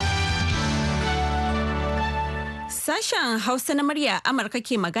Sashen Hausa na murya Amurka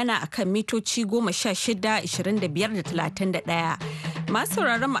ke magana a kan mitoci 16, 25 da 31. Masu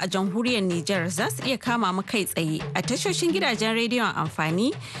sauraron mu a jamhuriyar Nijar za su iya kama mu kai tsaye a tashoshin gidajen rediyon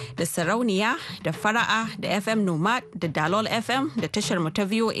amfani da sarauniya da fara'a da FM Nomad da Dalol FM da tashar mu ta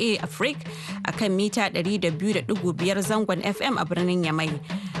VOA Africa a kan mita 200.5 zangon FM a birnin Yamai.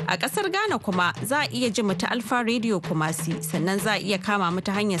 A ƙasar Ghana kuma za a iya ji mu ta Alfa Radio Kumasi sannan za a iya kama mu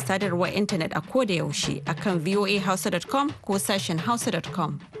ta hanyar sadarwar intanet a koda yaushe a kan voahausa.com ko sashen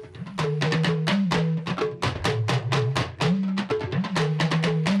hausa.com.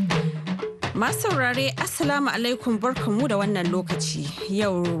 Masu saurare Assalamu alaikum barkanmu da wannan lokaci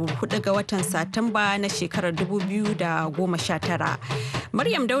yau 4 ga watan Satumba na shekarar 2019.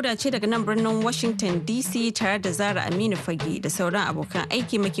 Maryam Dauda ce daga nan birnin Washington DC tare da Zara Aminu Fage da sauran abokan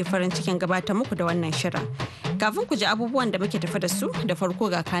aiki muke farin cikin gabatar muku da wannan shirin. Kafin ku ji abubuwan da muke tafi da su da farko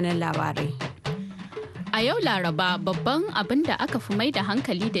ga kanan labarai. A yau Laraba babban abin da aka fi mai da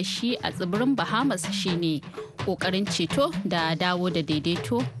hankali da shi a tsibirin Bahamas shine kokarin ceto da dawo da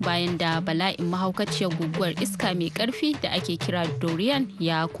daidaito bayan da bala'in mahaukaciyar guguwar iska mai karfi da ake kira Dorian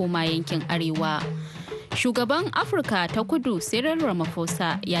ya koma yankin arewa. Shugaban Afirka ta Kudu Shirin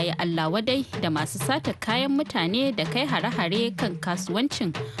Rana ya yi Allah wadai da masu sata kayan mutane da kai hare-hare kan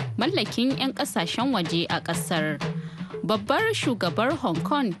kasuwancin mallakin 'yan kasashen waje a kasar. Babbar shugabar Hong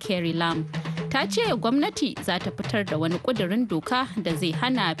Kong Carrie Lam ta ce gwamnati za ta fitar da wani kudirin doka da zai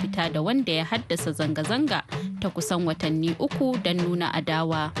hana fita da wanda ya haddasa zanga-zanga ta kusan watanni 3 don nuna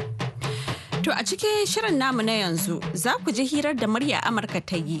adawa. To a cikin shirin namu na yanzu za ku ji hirar da murya Amurka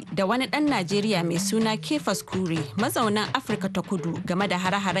ta yi da wani ɗan Najeriya mai suna Kefas Kure mazaunan Afirka ta Kudu game da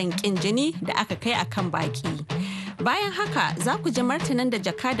hare-haren ƙin jini da aka kai a kan baƙi. Bayan haka za ku ji martanin da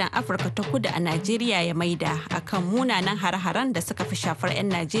jakadan Afirka ta Kudu a Najeriya ya maida akan munanan hare-haren da suka fi shafar 'yan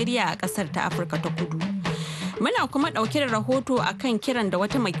Najeriya a ƙasar ta Afirka ta Kudu. Muna kuma ɗauke da rahoto a kan kiran da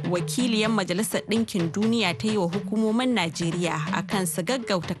wata wakiliyar Majalisar Ɗinkin Duniya ta yi wa hukumomin Najeriya a kan su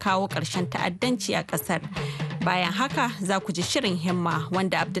gaggauta kawo ƙarshen ta'addanci a ƙasar. Bayan haka za ku ji shirin himma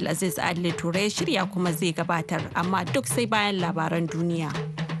wanda Abdulaziz Adli Ture ya shirya kuma zai gabatar, amma duk sai bayan labaran duniya.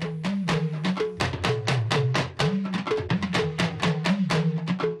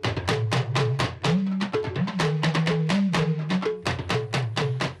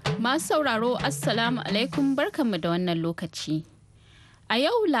 Masu sauraro Assalamu alaikum barkanmu da wannan lokaci. A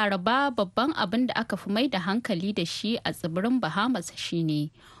yau Laraba babban abin da aka fi mai da hankali da shi a tsibirin Bahamas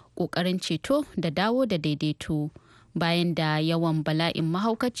shine ƙoƙarin ceto da dawo da daidaito bayan da yawan bala'in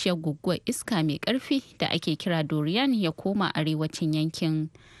mahaukaciyar guguwar iska mai ƙarfi da ake kira Dorian ya koma arewacin yankin.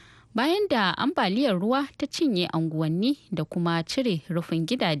 Bayan da ambaliyar ruwa ta cinye anguwanni da kuma cire rufin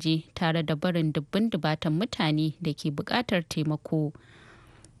gidaje tare da barin dubbin dubatan mutane da ke buƙatar taimako.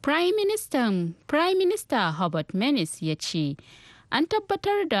 Prime Minister Hubert Menis ya ce an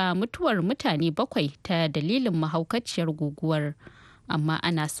tabbatar da mutuwar mutane 7 ta dalilin mahaukaciyar guguwar, amma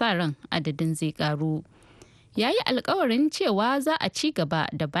ana sa ran adadin zai karu. Ya yi alkawarin cewa za a ci gaba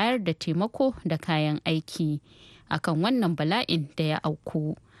da bayar da taimako da kayan aiki akan wannan bala'in da ya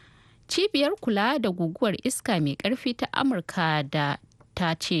auku. Cibiyar kula da guguwar iska mai karfi ta Amurka da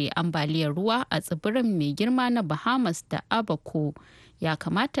ta ce ambaliyar ruwa a tsibirin mai girma na Bahamas da Abaco ya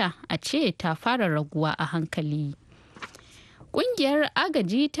kamata a ce ta fara raguwa a hankali. Kungiyar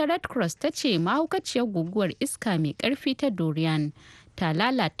agaji ta Red Cross ta ce mahaukaciyar guguwar iska mai karfi ta Dorian ta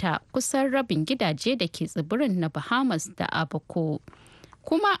lalata kusan rabin gidaje da ke tsibirin na Bahamas da Abaco.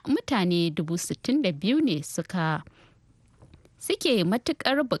 Kuma mutane 62,000 ne suke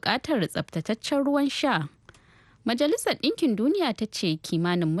matukar buƙatar tsabtataccen ruwan sha. Majalisar Ɗinkin Duniya ta ce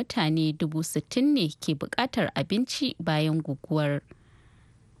kimanin mutane 60,000 ne ke buƙatar abinci bayan guguwar.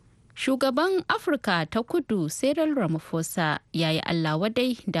 Shugaban Afirka ta Kudu Cyril Ramaphosa ya yi Allah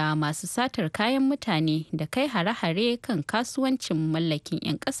wadai da masu satar kayan mutane da kai hare-hare kan kasuwancin mallakin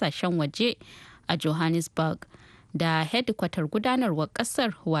 'yan kasashen waje a Johannesburg da hedikwatar gudanarwar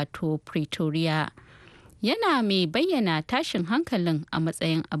kasar wato Pretoria. Yana mai bayyana tashin hankalin a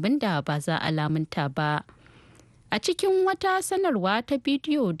matsayin abin da ba za a lamunta ba. A cikin wata sanarwa ta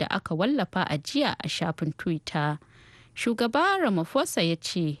bidiyo da aka wallafa a jiya a shafin Twitter, shugaba Ramaphosa ya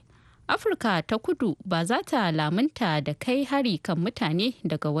ce, Afirka ta Kudu ba za ta lamunta da kai hari kan mutane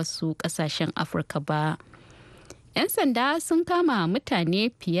daga wasu kasashen Afirka ba. 'Yan sanda sun kama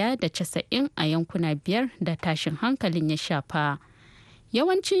mutane fiye da 90 a yankuna 5 da tashin hankalin ya shafa.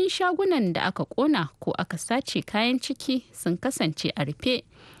 Yawancin shagunan da aka kona ko aka sace kayan ciki sun kasance a rufe,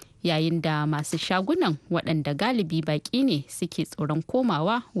 yayin da masu shagunan waɗanda galibi baƙi ne suke tsoron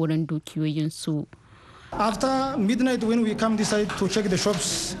komawa wurin dukiyoyinsu. After midnight when we come this side to check the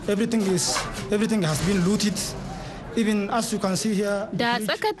shops, everything has been looted. Da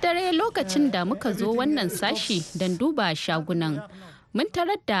tsakar dare lokacin da muka zo wannan sashi don duba shagunan, mun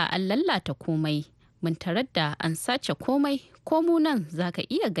tarar da an lallata komai, mun tarar da an sace komai, komu nan za ka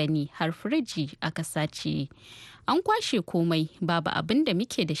iya gani har firiji aka sace. An kwashe komai, babu abin da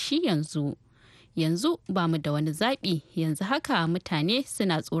muke da shi yanzu. Yanzu ba mu da wani zaɓi, yanzu haka mutane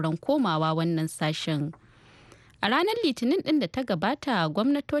suna tsoron komawa wannan sashen. A ranar Litinin ɗin da ta gabata,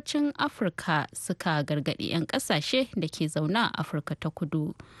 gwamnatocin Afirka suka gargaɗi 'yan ƙasashe da ke zaune a Afirka ta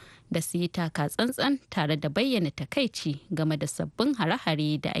Kudu da su yi taka tsantsan tare da bayyana takaici game da sabbin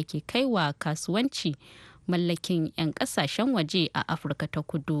hare-hare da ake kaiwa kasuwanci mallakin 'yan ƙasashen waje a Afirka ta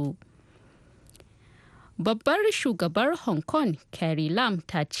Kudu. Babbar shugabar Hong Kong, Carrie Lam,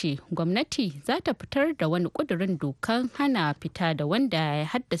 ta ce gwamnati za ta fitar da wani ƙudurin dokan hana fita da wanda ya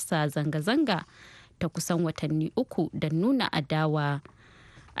haddasa zanga-zanga ta kusan watanni 3 da nuna adawa.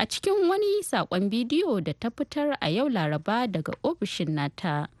 A cikin wani saƙon bidiyo da ta fitar a yau Laraba daga ofishin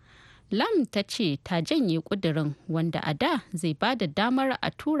nata, Lam ta ce ta janye ƙudurin wanda a da zai ba da damar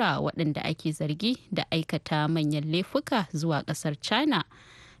a tura waɗanda ake zargi da aikata manyan laifuka zuwa ƙasar China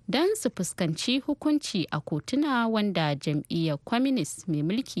don su fuskanci hukunci a kotuna wanda jam'iyyar Communist mai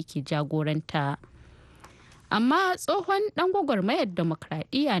mulki ke jagoranta. Amma tsohon ɗan gwagwarmayar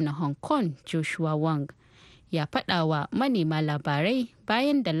demokradiyya na Hong Kong, Joshua Wong, ya faɗa wa manema labarai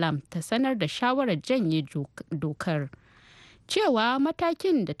bayan da Lam ta sanar da shawarar janye dokar, cewa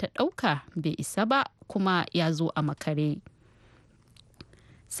matakin da ta ɗauka bai isa ba kuma ya zo a makare.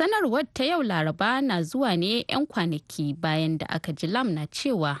 Sanarwar ta yau Laraba na zuwa ne 'yan kwanaki bayan da aka ji Lam na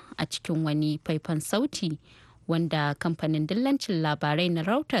cewa a cikin wani faifan sauti wanda kamfanin dillancin labarai na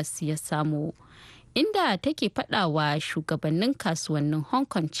Reuters ya samu, inda take faɗawa shugabannin kasuwannin Hong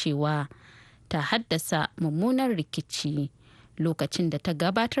Kong cewa ta haddasa mummunar rikici lokacin da ta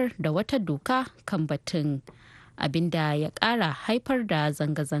gabatar da wata doka kan batun, abinda ya ƙara haifar da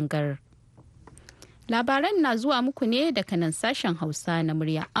zanga-zangar. Labaran na zuwa muku ne daga nan sashen Hausa na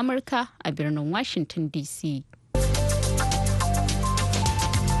murya Amurka a birnin Washington DC.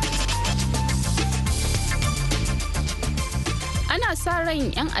 Ana sa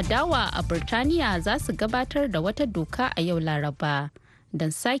ran 'yan adawa a Birtaniya za su gabatar da wata doka a yau Laraba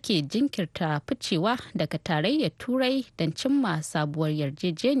don sake jinkirta ficewa daga tarayyar Turai don cimma sabuwar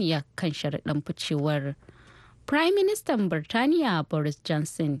yarjejeniya kan sharaɗin ficewar. Prime Minister Birtaniya Boris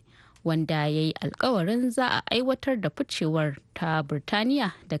Johnson, wanda ya yi alkawarin za a aiwatar da ficewar ta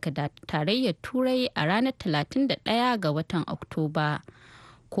Birtaniya daga tarayyar Turai a ranar 31 ga watan Oktoba,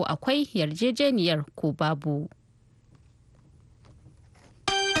 ko akwai yarjejeniyar ko babu.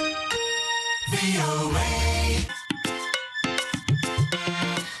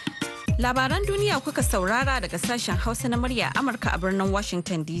 Labaran duniya kuka saurara daga sashen Hausa na murya Amurka a birnin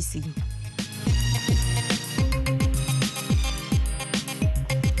Washington DC.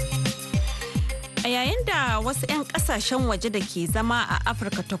 A yayin da wasu 'yan kasashen waje da ke zama a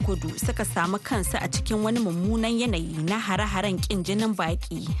Afirka ta Kudu suka samu kansu a cikin wani mummunan yanayi na hare-haren kin jinin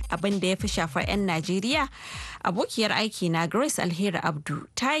baki, abin da ya fi shafar 'yan Najeriya, abokiyar aiki na Grace Alheri Abdu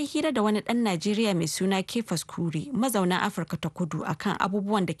ta yi hira da wani ɗan Najeriya mai suna Kefas Kuri, mazaunan Afirka ta Kudu, akan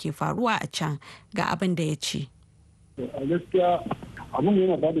abubuwan da ke faruwa a can, ga abin da ya ce. A gaskiya abin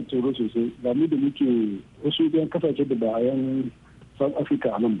yana ba da tsoro sosai, ga mu da muke wasu 'yan kasashe da ba a yan South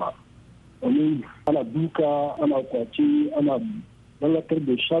Africa a nan ba. Domin ana duka, ana kwace, ana lalatar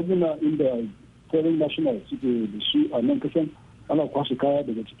da shaguna inda foreign national suke da su a nan kasan, ana kwashe kaya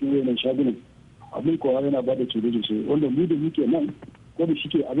daga cikin wayannan shagunan. Abin kowa yana ba da tsoro sosai, wanda mu da muke nan ko da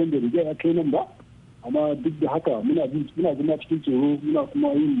shike abin da riga ya kai nan ba, amma duk da haka muna zama cikin tsoro, muna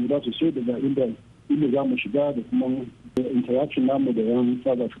kuma yin lura sosai daga inda za mu shiga da kuma interaction namu da yan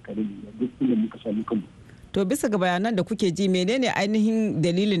South Africa da duk inda muka samu kanmu. To bisa ga bayanan da kuke ji, menene ainihin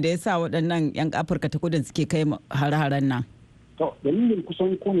dalilin da ya sa waɗannan 'yan Afirka ta Kudu suke kai hare-haren nan? To dalilin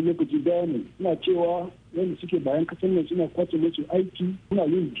kusan kowane lokaci daya ne, suna cewa yadda suke bayan kasan nan suna kwace musu aiki, suna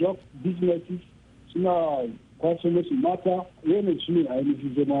yin job businesses, suna kwace musu mata, yana su ne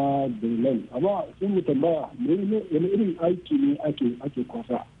ainihin zama dalilan. Amma sun mu tambaya wani irin aiki ne ake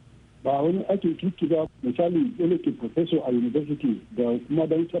kwasa. Ba wani aikin kirki ba, misali wani ke professor a university da kuma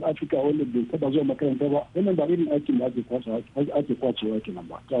dan South Africa wanda bai taba zuwa makaranta ba, wannan ba irin aikin da ake kwacewa kenan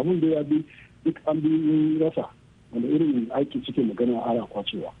ba. To abin da ya bi duk an bi rasa wanda irin aiki suke magana ana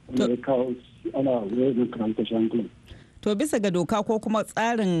kwacewa, wanda ya kawo ana wayar karanta shankulin. To bisa ga doka ko kuma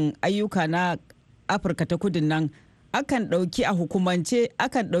tsarin ayyuka na Afirka ta Kudun nan, akan ɗauki a hukumance,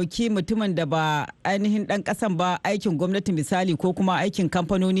 akan ɗauki mutumin da ba ainihin ɗan ƙasan ba aikin gwamnati misali ko kuma aikin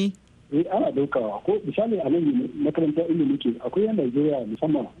kamfanoni? ana daukawa ko misali a nan makarantar inda muke akwai yan Najeriya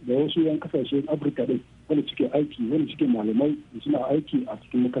musamman da wasu yan kasashen Afirka din wanda suke aiki wanda suke malamai suna aiki a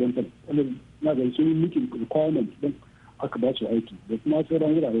cikin makarantar wanda na ga sun meeting requirement din aka ba su aiki da kuma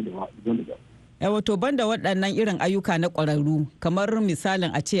sauran wurare da wanda wato banda waɗannan irin ayyuka na ƙwararru kamar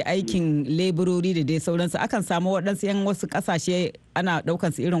misalin a ce aikin leburori da dai sauransu akan samu waɗansu 'yan wasu ƙasashe ana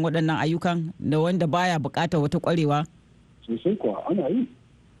ɗaukan su irin waɗannan ayyukan da wanda baya buƙatar wata ƙwarewa sosai kuwa ana yi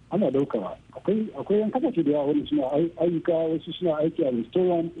ana ɗaukawa akwai yan kasashe da yawa wanda suna ayyuka wasu suna aiki a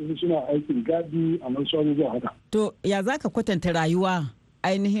restaurant wasu suna aikin gadi a nan su abubuwa haka. To ya za ka kwatanta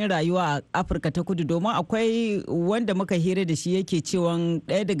ainihin rayuwa a Afirka ta Kudu domin akwai wanda muka hira da shi yake cewa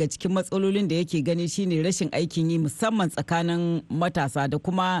ɗaya daga cikin matsalolin da yake gani shine rashin aikin yi musamman tsakanin matasa da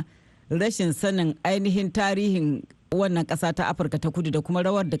kuma rashin sanin ainihin tarihin wannan ƙasa ta Afirka ta Kudu da kuma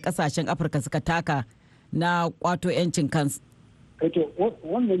rawar da ƙasashen Afirka suka taka na kwato 'yancin kansu.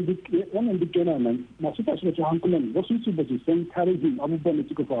 Wannan duk yana nan masu tashi da hankulan wasu su ba su san tarihin abubuwan da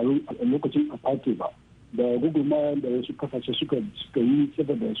suka faru a lokacin apartheid ba da gugurmayar da wasu kasashe suka yi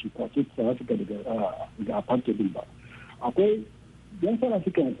saboda su kwace South Africa daga apartheid din ba. Akwai yan South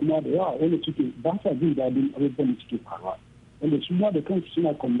Africa kuma da yawa wanda suke ba sa jin daɗin abubuwan da suke faruwa wanda su ma da kansu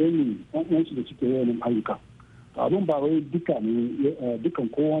suna condemning ɗan'uwansu da suke yawan ayyuka. Abin ba wai dukan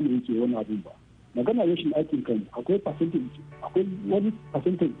kowa ne yake wani abin ba. Magana rashin aikin kan akwai wani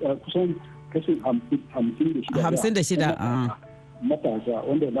percentage kusan kashin 56 matasa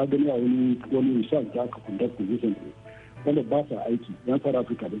wanda na gani a wani research da aka conduct recently wanda ba sa aiki yan South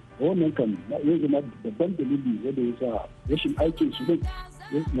Africa din wannan kan ya zama babban dalili wanda ya sa rashin aikin su din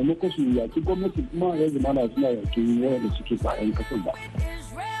maimakon su yaki gwamnati kuma ya zama na suna yaki wanda suke ba yan kasan ba.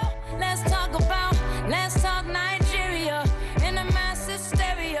 Let's talk Nigeria in a mass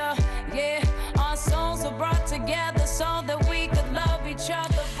hysteria. Yeah, our souls are brought together so that we could love each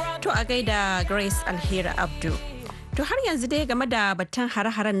other. To a gaida Grace Alheri Abdu. To har yanzu dai game da batun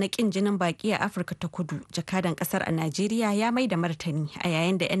hare-haren na kin jinin baki a Afirka ta Kudu, jakadan kasar a Najeriya ya mai da martani a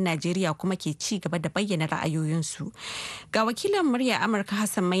yayin da 'yan Najeriya kuma ke ci gaba da bayyana ra'ayoyinsu. Ga wakilin murya Amurka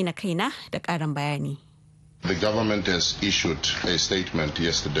Hassan Maina Kaina da ƙarin bayani. The government has issued a statement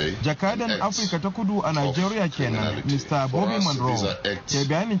yesterday. Jakadan Afirka ta Kudu a Najeriya kenan, Mr. Bobby Monroe, ke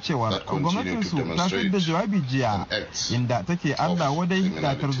bayanin cewa gwamnatinsu ta da jawabi jiya inda take Allah wadai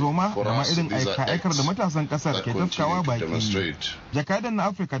da tarzoma da ma irin aika-aikar da matasan kasar ke tafkawa baki. Jakadan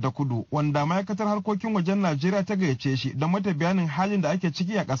na Afirka ta Kudu, wanda ma'aikatar harkokin wajen Najeriya ta gayyace shi don mata bayanin halin da ake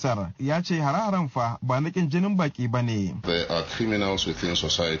ciki a kasar, ya ce hare-haren fa ba na kin jinin baki ba ne. There are criminals within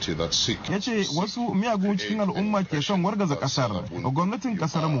society that seek. Ya ce wasu miyagun cikin al'umma ke son wargaza kasar. Gwamnatin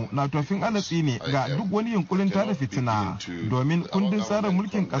kasar mu na tofin alatsi ne ga duk wani yunkurin tada fitina domin kundin tsarin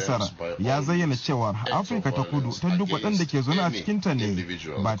mulkin kasar ya zayyana cewa Afirka ta Kudu ta duk waɗanda ke zaune a cikin ta ne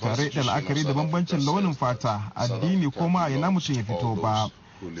ba tare da la'akari da bambancin launin fata, addini ko ma ina mutum ya fito ba.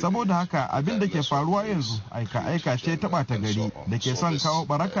 Saboda haka abin da ke faruwa yanzu aika ce ta ɓata gari da ke son kawo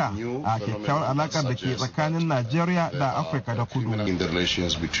baraka a kyakkyawar alakar da ke tsakanin Najeriya da Afirka da Kudu.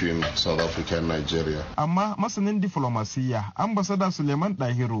 Amma masanin diflomasiyya ambasada Suleiman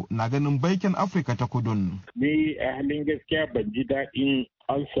Dahiru na ganin baikin Afirka ta Kudun. Ni a halin gaskiya ban ji daɗin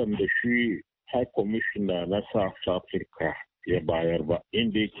ansan da shi High Commissioner na South Africa ya bayar ba,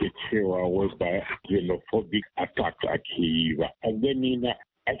 inda yake cewa wai ba xenophobic attack ake yi ba. A gani na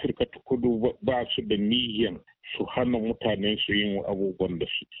Afirka ta Kudu ba su da niyyan su hana mutanen su yin abubuwan da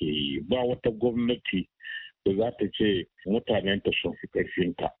suke yi. Ba wata gwamnati da za ta ce mutanen ta sun fi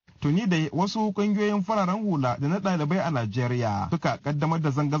ƙarfinta. Tuni da wasu kungiyoyin fararen hula da na ɗalibai a Najeriya suka kaddamar da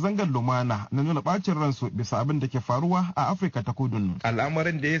zanga-zangar lumana na nuna bacin ransu bisa abin da ke faruwa a Afirka ta Kudu.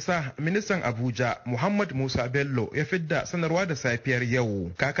 Al'amarin da ya sa ministan Abuja Muhammad Musa Bello ya fidda sanarwa da safiyar yau.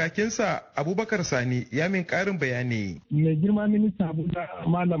 Kakakinsa Abubakar Sani ya min ƙarin bayani. Mai girma ministan Abuja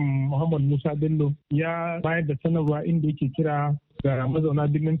Malam Muhammad Musa Bello ya bayar da sanarwa inda yake kira ga mazauna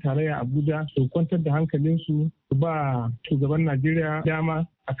birnin tarayya Abuja su kwantar da hankalinsu su ba shugaban Najeriya dama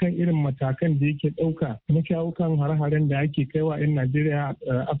akan irin matakan da yake ɗauka na shawo kan hare-haren da ake kaiwa 'yan Najeriya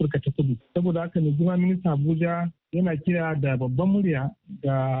a Afirka ta Kudu. Saboda haka mai girma minista Abuja yana kira da babban murya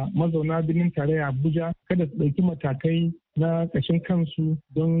ga mazauna birnin tarayya Abuja kada su ɗauki matakai na ƙashin kansu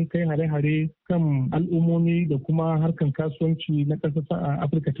don kai hare-hare kan al'ummomi da kuma harkan kasuwanci na ƙasar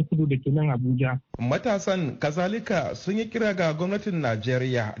Afirka ta Kudu da ke nan Abuja. Matasan kazalika sun yi kira ga gwamnatin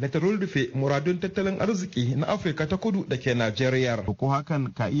Najeriya da ta rurrufe muradun tattalin arziki na Afirka ta Kudu da ke Najeriya. Ko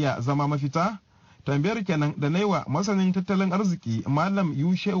hakan ka iya zama mafita? Tambayar kenan da naiwa masanin tattalin arziki Malam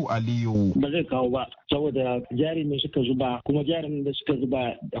Yusheu Aliyu. Ba zai kawo ba saboda jari ne suka zuba, kuma jarin da suka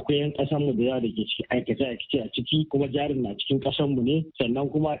zuba akwai 'yan ƙasar mu da yawa da ke ciki aikace a ciki, kuma jarin na cikin ƙasar mu ne. Sannan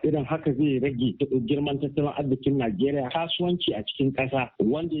kuma irin haka zai rage girman tattalin arzikin Najeriya. Kasuwanci a cikin ƙasa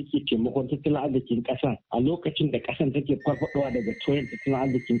wanda yake taimakon tattalin arzikin ƙasa a lokacin da ƙasan take farfadowa daga toyin tattalin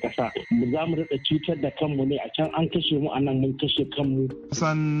arzikin ƙasa. Za mu daɗa cutar da kanmu ne, a can an kashe mu, a nan mun kashe kanmu.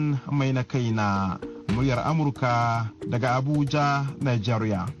 San mai na kaina, muryar Amurka daga Abuja,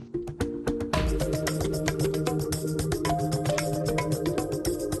 Najeriya.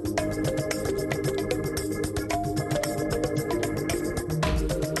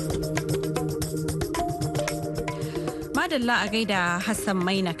 Madalla a gaida Hassan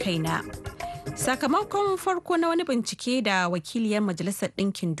mai na kaina. Sakamakon farko na wani bincike da wakiliyar Majalisar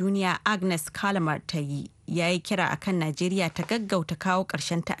Ɗinkin Duniya Agnes Callamard ta yi, ya yi kira akan Najeriya ta gaggauta kawo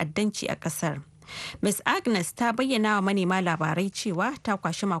ƙarshen ta'addanci a ƙasar. Ms. Agnes ta bayyana wa manema labarai cewa ta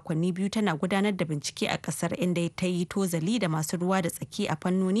kwashi makonni 2 tana gudanar da bincike a ƙasar, inda ta yi tozali da masu ruwa da tsaki a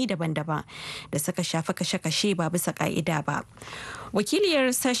fannoni daban-daban da suka shafi kashe-kashe ba bisa ƙa'ida ba.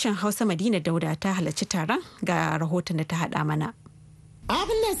 Wakiliyar sashen Hausa Madina Dauda ta halarci taron, ga rahoton da ta haɗa mana.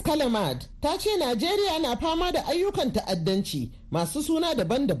 Agnes Callamard ta ce Najeriya na fama da ayyukan ta'addanci masu suna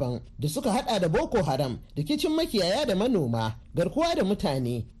daban-daban da suka hada da Boko Haram, rikicin makiyaya da manoma, garkuwa da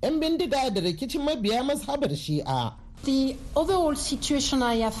mutane, 'yan bindiga da rikicin mabiya mazhabar Shi'a. The overall situation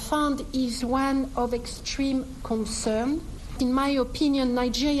I have found is one of extreme concern. In my opinion,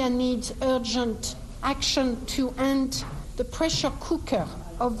 Nigeria needs urgent action to end the pressure cooker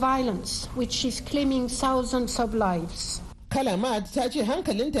of violence which is claiming thousands of lives. Callamard ta ce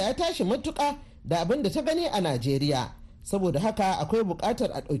hankalinta ya tashi matuƙa da abin da ta gani a Najeriya, saboda haka akwai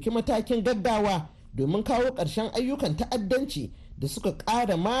buƙatar a ɗauki matakin gaggawa domin kawo ƙarshen ayyukan ta'addanci da suka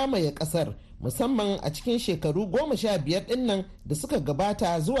ƙara mamaye ƙasar, musamman a cikin shekaru 15 ɗin nan da suka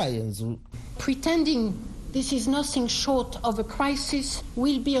gabata zuwa yanzu. Pretending this is nothing short of a crisis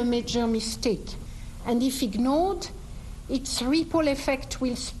will be a major mistake, and if ignored, its ripple effect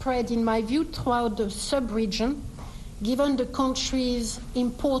will spread, in my view, throughout the sub-region, given the country's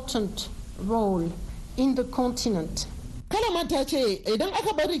important role in the continent. Callamard ta ce idan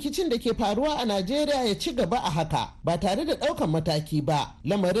aka bar rikicin da ke faruwa a Najeriya ya ci gaba a haka ba tare da ɗaukan mataki ba,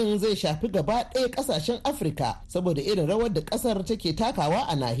 lamarin zai shafi gaba ɗaya ƙasashen Afirka saboda irin rawar da ƙasar take takawa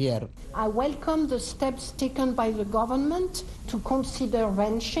a nahiyar. I welcome the steps taken by the government to consider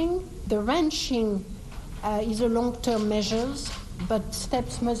wrenching. The wrenching is a long-term measure, but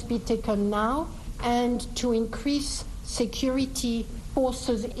steps must be taken now, and to increase security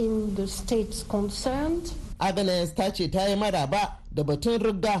forces in the states concerned. Agnes ta ce ta yi maraba da batun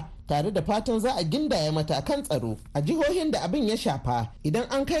riga tare da fatan za a gindaya matakan tsaro a jihohin da abin ya shafa idan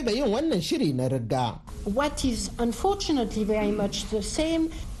an kai ga yin wannan shiri na riga. What is unfortunately very much the same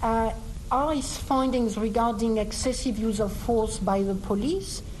are its findings regarding excessive use of force by the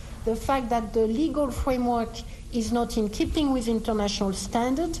police, the fact that the legal framework is not in keeping with international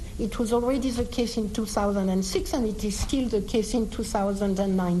standards. It was already the case in 2006 and it is still the case in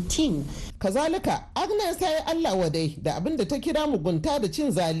 2019. Kazalika, Agnes ta yi Allah wadai da abin da ta kira mugunta da cin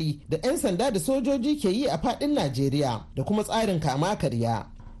zali da 'yan sanda da sojoji ke yi a fadin Najeriya da kuma tsarin kama karya.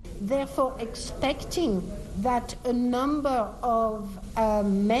 Therefore, expecting that a number of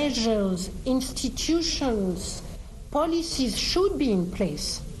measures, institutions, policies should be in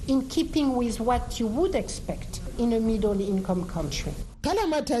place in keeping with what you would expect in a middle-income country.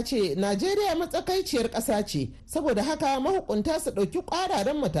 Callamard ta ce Najeriya matsakaiciyar ƙasa ce, saboda haka mahukunta su ɗauki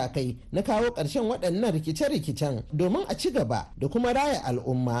ƙwararren matakai na kawo ƙarshen waɗannan rikice-rikicen domin a ci gaba da kuma raya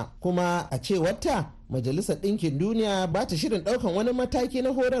al'umma. Kuma a cewarta Majalisar Ɗinkin Duniya ba ta shirin ɗaukan wani mataki na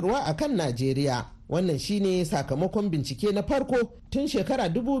horarwa a kan Najeriya. Wannan shine sakamakon bincike na farko tun shekara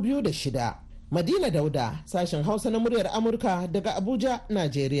 2006. Madina Dauda, sashen Hausa na muryar Amurka daga Abuja,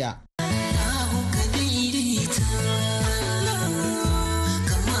 Najeriya.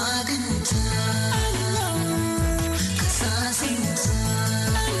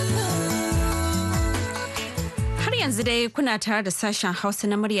 Har yanzu dai kuna tare da sashen Hausa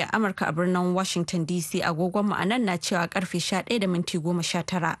na muryar Amurka a birnin Washington DC, agogon mu anan na cewa karfe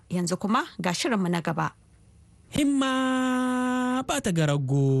 11:19. Yanzu kuma ga shirinmu na gaba. Himma ba ta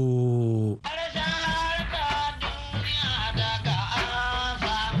garago.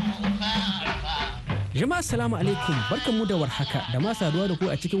 Jama'a assalamu alaikum, barkanmu da warhaka da ma saduwa da ku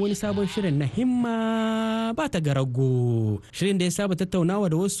a cikin wani sabon shirin na himma ba ta garago. Shirin da ya saba tattaunawa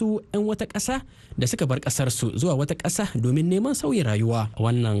da wasu 'yan wata ƙasa da suka bar ƙasar su zuwa wata ƙasa domin neman sauyin rayuwa.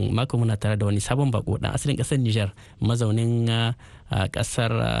 Wannan mako muna tare da wani sabon bako dan asalin ƙasar Nijar, mazaunin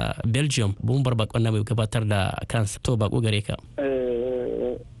ƙasar Belgium. Bun bar bakon na mai gabatar da kansa. To bako gare ka.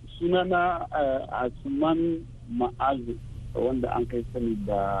 Sunana Asuman Ma'azu, wanda an kai sani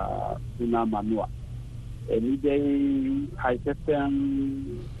da suna Manuwa. Ni dai haifafen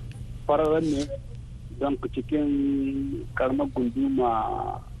fararen ne don cikin karamar gunduma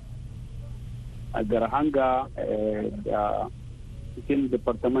a Garhanga da cikin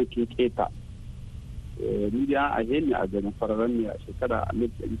departament Keta. Ni dai an ahe ne a garin fararen ne a shekara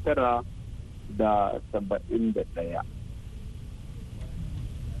 1971.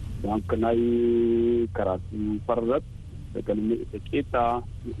 Don na yi karatu farar daga ita Keta,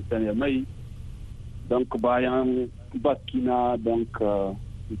 ita ne mai don bayan bakina don ka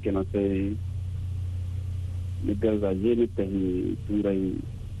kenan sai ni garzaje ni ta turai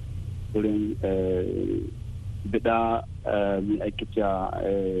wurin bida mai aikata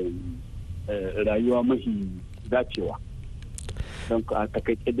rayuwa mafi dacewa don ka a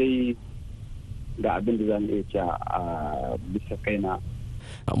takaice dai ga abin da zan iya cewa a bisa kaina.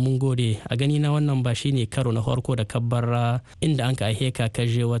 Mun gode. A gani na wannan ba shine karo na farko da kabbar inda an ka aihe ka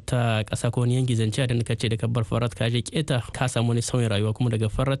je wata ƙasa ko wani yanki zance da ka ce da kabbar farat ka je Keta ka samu wani sauyin rayuwa, kuma daga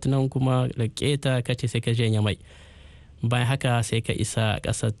farat nan kuma da Keta ka ce sai ka je Yamai, bayan haka sai ka isa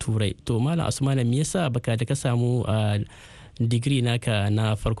ƙasar Turai. To Malam Usman, me yasa baka da ka samu digiri naka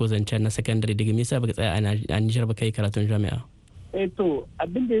na farko zance na secondary degree, me yasa baka tsaya a Nijar baka yi karatun jami'a? To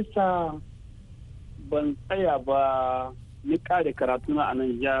abin da yasa ban tsaya ba ni kare karatu na a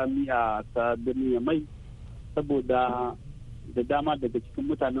nan jami'a ta birnin Yamai, saboda da dama daga cikin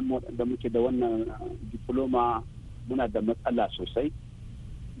mutanen da muke da wannan diploma muna da matsala sosai.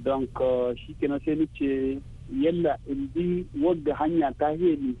 Don shi kenan sai ni ce yalla in bi wadda hanya ta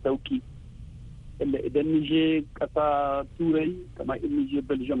ni sauki, yalla idan ni je ƙasa Turai kamar in ni je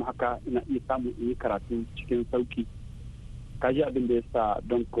Belgium haka ina iya samu in yi karatu cikin sauki. Kaji abin da ya sa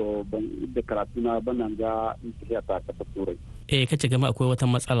don ko ban da karatu na banan ga in tafiya ta kasa Turai. Kace gama akwai wata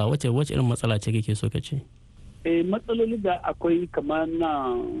matsala, wace irin matsala ce kake so ka ce? Matsaloli da akwai kamar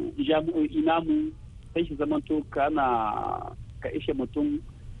na jami'o'i namu sai shi zamanto ka ishe mutum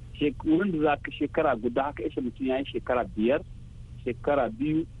wurin da za ka shekara guda haka ishe mutum ya yi shekara 5, shekara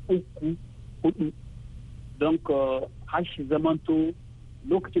 2, 3, 4 don ka har shi zamanto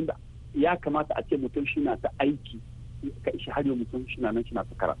lokacin da ya kamata a ce mutum shi na ta aiki ka ishe har yau mutum shi na nan shi na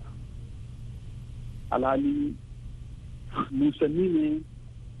ta karata. Alhali musanni ne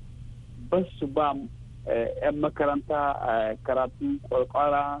ba su ba 'yan makaranta karatu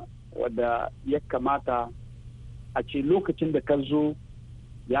kwakwara wadda ya kamata a ce lokacin da ka zo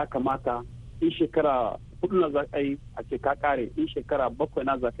ya kamata in shekara 4 na za a yi a ce ka kare, in shekara 7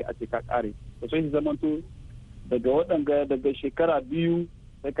 na za a ce ka kare. da sai zamanto daga shekara 2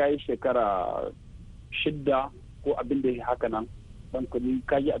 sai ka yi shekara 6 ko abin da ya haka nan, don kuni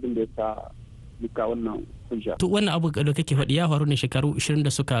ka yi abin da ya sa duka wannan hujja. To wannan abu da kake faɗi ya faru ne shekaru 20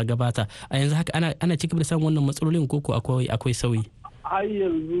 da suka gabata, a yanzu haka ana cikin da samun wannan matsalolin koko akwai sauyi? Har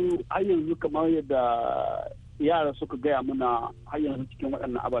yanzu kamar yadda yara suka gaya muna har yanzu cikin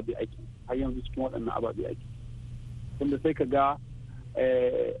waɗannan ababe aiki, tunda sai ka ga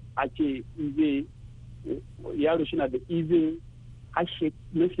a ce yaro shi na da ize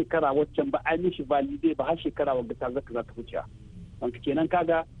na shekara waccan ba a mishi valide ba har shekara wadda ta zaka za ta wuce. Don kenan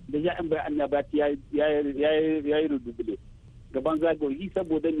kaga da ya'yan bayan ya yi rudubule gaban zagayoyi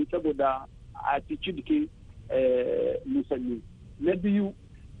saboda attitude ke musanni. Na biyu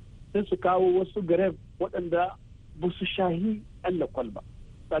sai su kawo wasu gareb waɗanda ba su shahi ɗan lakwal ba.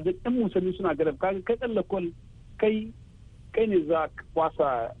 Sadar ɗan musanni suna gareb, kaga kai ɗan lakwal kai ne za ka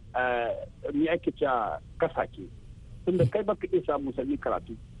kwasa mi ake cewa kasake, tunda kai baka iya samu musanni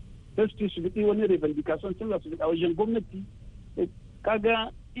karatu. Sai su bi wani revendication sun za su bi a wajen gwamnati. Kaga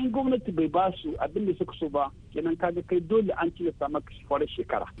in gwamnati bai ba su abin da suka so ba, kenan kaga kai dole an tilasta maka kwarar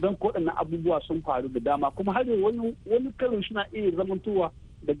shekara. Don ko waɗannan abubuwa sun faru da dama, kuma har wani karo shi na iya zamantowa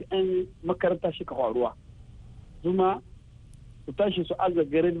daga 'yan makaranta shi ka faruwa. Zuma su tashi su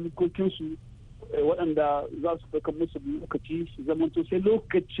azagare dokokinsu waɗanda za su ɗauka musu lokaci su zamanto sai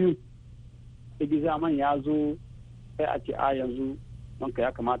lokacin examen ya zo sai a ce a yanzu wanka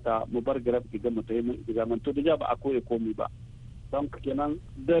ya kamata mu bar garab ki gama ta yi mun examen, to da ba a koya komi ba. Don kenan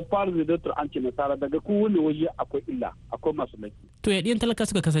da faru da doctor an ce nasara daga kowane waje akwai illa, akwai masu laifi. To ya ɗiyan talaka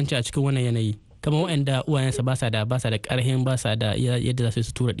suka kasance a cikin wannan yanayi? kamar waɗanda uwayensa ba sa da ƙarhin ba sa da yadda za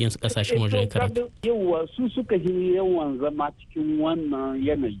su tura ɗiyansu ƙasashen waje karatu. Yawwa su suka yi yawan zama cikin wannan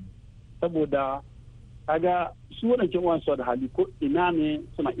yanayi saboda kaga su waɗancan uwansu da hali ko ina ne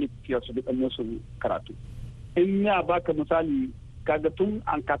suna iya tafiya su da musu karatu. In ya baka misali kaga tun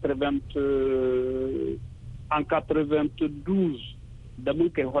an 92 da mun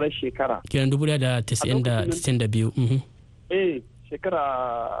kai horar shekara. Kiran 1992. Shekara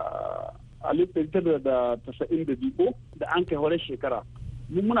 1992 da an kai horar shekara.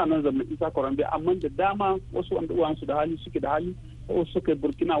 Mun muna nan zama isa kwarambe amma da dama wasu wanda uwansu da hali suke da hali wasu suka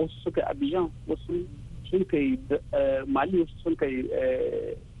Burkina wasu suka Abidjan wasu sun kai Mali wasu sun kai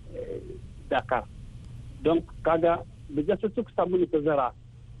Dakar. Don kaga da jasa suka samu ni tazara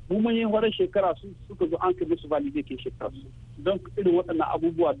mun yi horar shekara suka zo an kai musu valide ke shekara su. Don irin waɗannan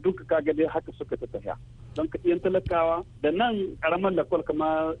abubuwa duka kaga dai haka suka tafiya. Don ka iyan talakawa da nan karamar lakwal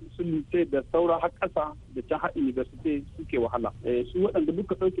kama sun ce da saura har ƙasa da can har university suke wahala. Su waɗanda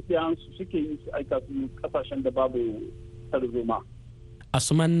duka ɗauki ɗayan su suke yi su aika su ƙasashen da babu tarzoma.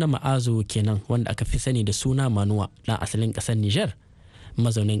 Asuman na Ma'azu kenan wanda aka fi sani da suna Manuwa na asalin ƙasar Nijar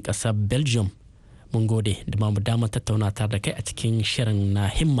mazaunin ƙasar Belgium. Mun gode da mamu damar tattauna tare da kai a cikin shirin na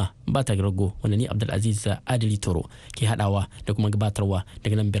himma ba ta rago wanda ni Abdulaziz Adili Toro ke hadawa da kuma gabatarwa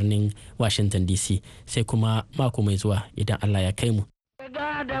daga nan birnin Washington DC sai kuma mako mai zuwa idan Allah ya kai mu.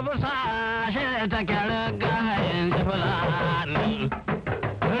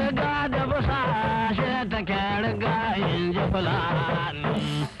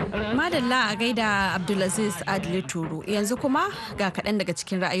 Madalla a gaida Abdulaziz Adili Turo. Yanzu kuma ga kaɗan daga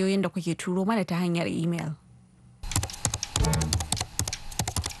cikin ra'ayoyin da kuke turo mana ta hanyar imel.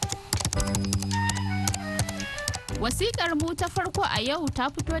 Wasiƙar mu ta farko a yau ta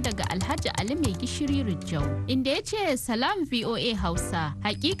fito daga Alhaji Ali Mai Gishiri Rijau inda ya ce salam VOA Hausa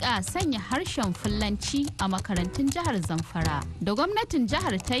hakika sanya harshen Fulanci a makarantun jihar Zamfara da gwamnatin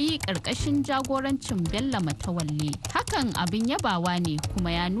jihar ta yi ƙarƙashin jagorancin Bello Matawalle. Hakan abin yabawa ne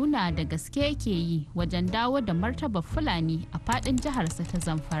kuma ya nuna da gaske yake yi wajen dawo da martaba Fulani a faɗin jiharsa ta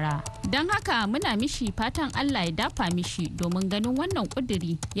Zamfara. Don haka muna mishi fatan Allah ya dafa mishi domin ganin wannan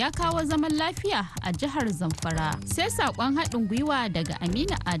ƙuduri ya kawo zaman lafiya a jihar Zamfara. Sai saƙon haɗin gwiwa daga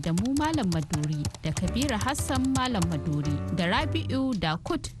Aminu Adamu Malam Maduri da Kabiru Hassan Malam Maduri da Rabi'u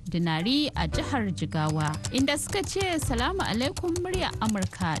Dakut Dinari a jihar Jigawa inda suka ce salamu alaikum murya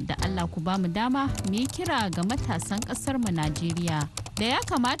Amurka da Allah ku bamu dama mu yi kira ga matasan ƙasar mu Najeriya da ya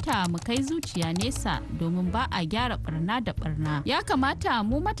kamata mu kai zuciya nesa domin ba a gyara barna da barna. Ya kamata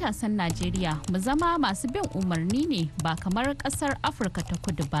mu matasan Najeriya mu zama masu bin umarni ne ba kamar ƙasar Afirka ta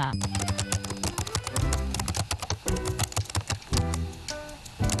Kudu ba.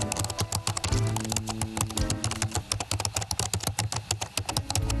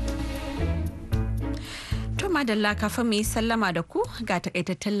 Madalla kafin mu yi sallama da ku ga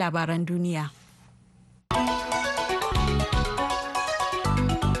takaitattun labaran duniya.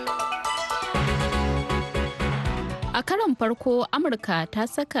 A karon farko, Amurka ta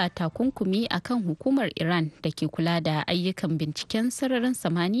saka takunkumi akan hukumar Iran da ke kula da ayyukan binciken sararin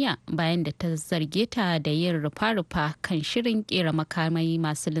samaniya bayan da ta zarge ta da yin rufa-rufa kan shirin kera makamai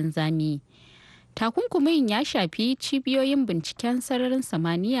masu linzami. Takunkumin ya shafi cibiyoyin binciken sararin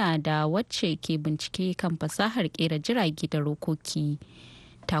samaniya da wacce ke bincike kan fasahar kera jirage da rokoki.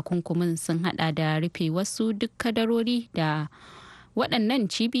 Takunkumin sun hada da rufe wasu duk kadarori da waɗannan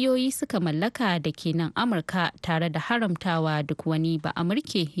cibiyoyi suka mallaka da ke nan Amurka tare da haramtawa duk wani ba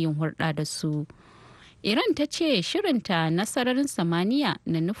Amurke yin hulɗa da su. Iran ta ce shirinta na sararin samaniya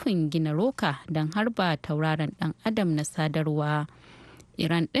na nufin gina roka don harba tauraron ɗan adam na sadarwa.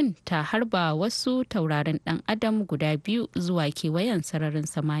 Iran ɗin ta harba wasu tauraron ɗan adam guda 2 zuwa kewayen sararin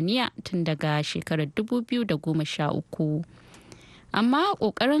samaniya tun daga shekarar 2013. Amma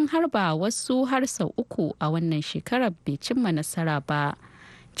ƙoƙarin harba wasu har sau 3 a wannan shekarar bai cimma nasara ba,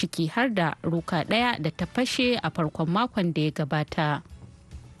 ciki har da roka ɗaya da ta fashe a farkon makon da ya gabata.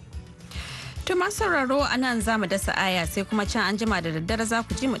 Tuma sauraro a nan za mu dasa aya sai kuma can an jima da daddare za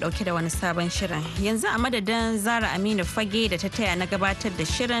ku ji mu dauke da wani sabon shirin. Yanzu a madadin Zara Aminu Fage da ta taya na gabatar da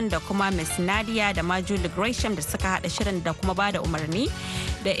shirin da kuma Miss Nadia da Julie Gresham da suka hada shirin da kuma bada umarni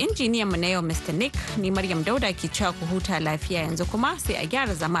da injiniyan mu na yau Mr. Nick ni Maryam Dauda ke cewa ku huta lafiya yanzu kuma sai a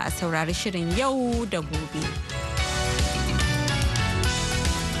gyara zama a saurari shirin yau da gobe.